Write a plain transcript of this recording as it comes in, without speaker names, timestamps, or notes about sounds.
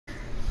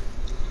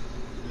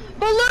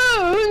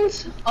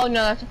balloons! Oh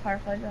no, that's a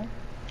firefly though.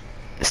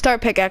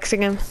 Start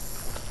pickaxing him.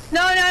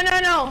 No, no, no,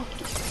 no!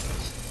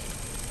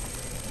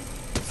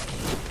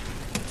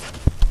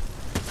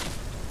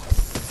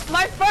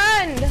 My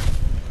friend!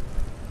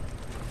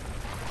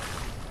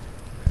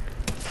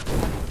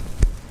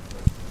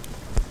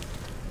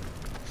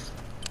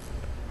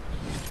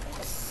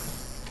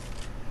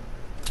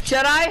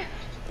 Should I?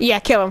 Yeah,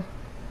 kill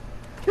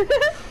him.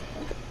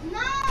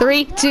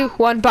 3, 2,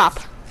 1, bop.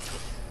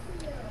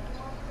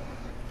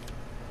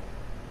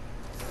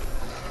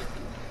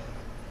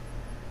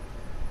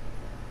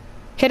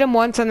 Hit him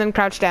once and then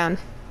crouch down.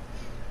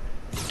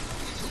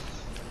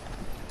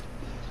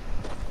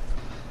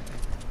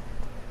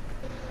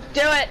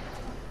 Do it!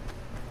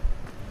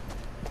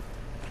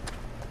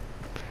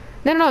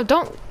 No, no,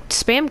 don't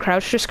spam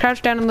crouch. Just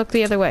crouch down and look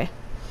the other way.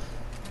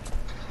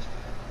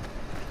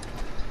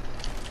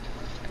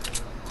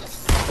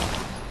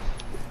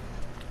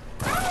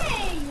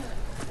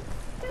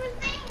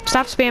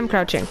 Stop spam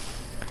crouching.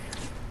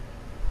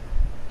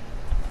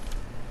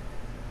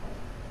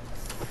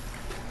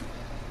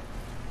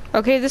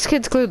 Okay, this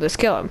kid's clueless.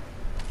 Kill him.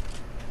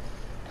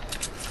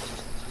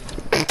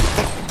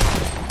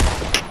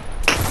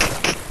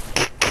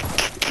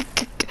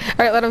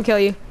 Alright, let him kill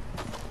you.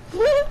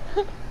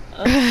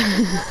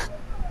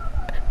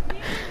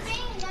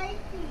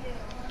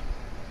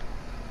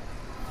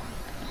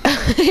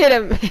 Hit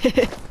him.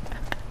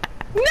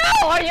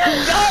 No, are you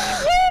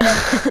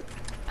done?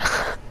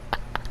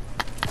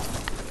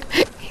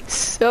 He's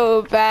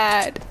so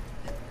bad.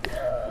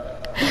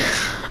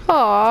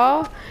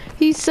 Aw,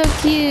 he's so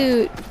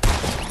cute.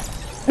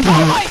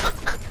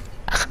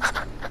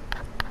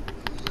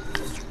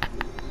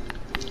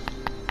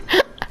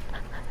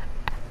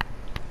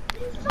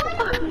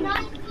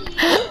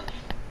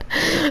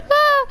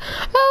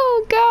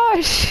 Oh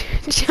gosh.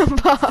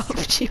 Jump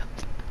off. Jump.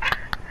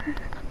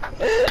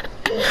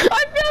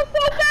 I feel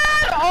so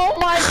bad! Oh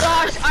my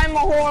gosh, I'm a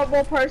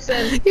horrible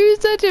person. You're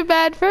such a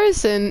bad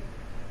person.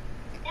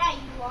 Yeah,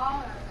 you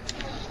are.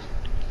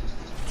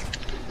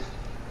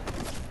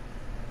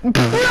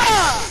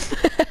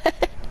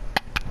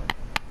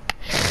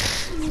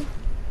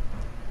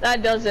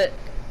 That does it.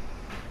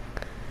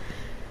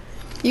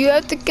 You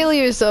have to kill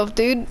yourself,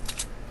 dude.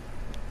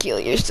 Kill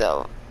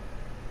yourself.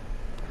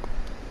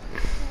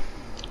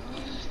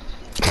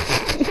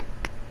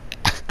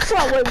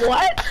 Bro, wait,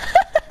 what?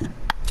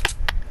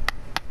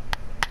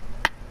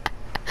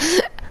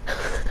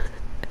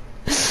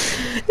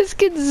 This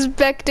kid's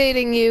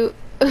spectating you.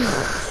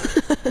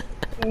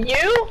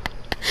 You?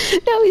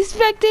 No, he's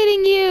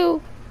spectating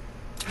you.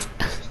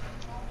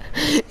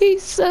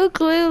 He's so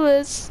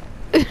clueless.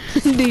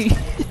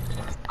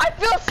 I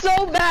feel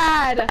so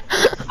bad.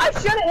 I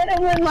should have hit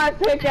him with my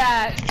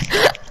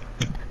pickaxe.